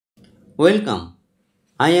Welcome.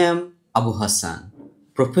 I am Abu Hasan,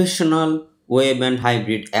 professional web and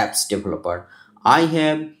hybrid apps developer. I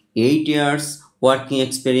have 8 years working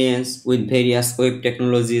experience with various web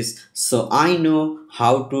technologies, so I know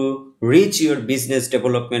how to reach your business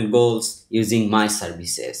development goals using my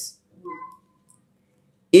services.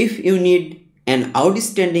 If you need an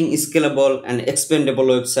outstanding, scalable, and expandable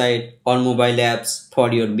website or mobile apps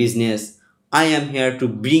for your business, I am here to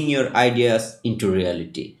bring your ideas into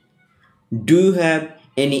reality. Do you have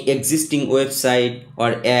any existing website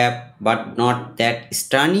or app but not that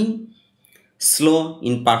stunning, slow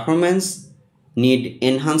in performance, need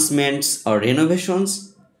enhancements or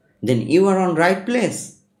renovations? Then you are on right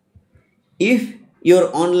place. If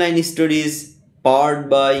your online store is powered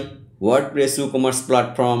by WordPress e-commerce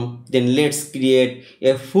platform, then let's create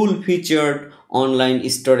a full featured online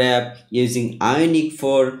store app using Ionic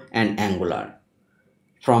 4 and Angular.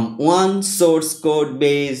 From one source code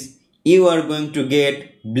base, you are going to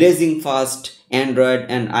get blazing fast Android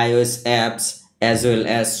and iOS apps as well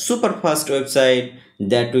as super fast website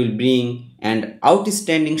that will bring an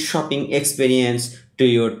outstanding shopping experience to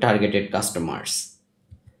your targeted customers.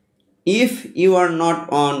 If you are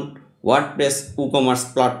not on WordPress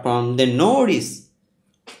e-commerce platform, then no worries.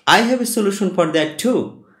 I have a solution for that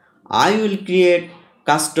too. I will create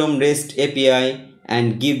custom REST API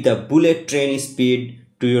and give the bullet train speed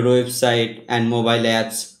to your website and mobile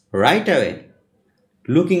apps right away.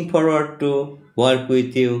 Looking forward to work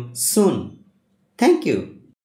with you soon. Thank you.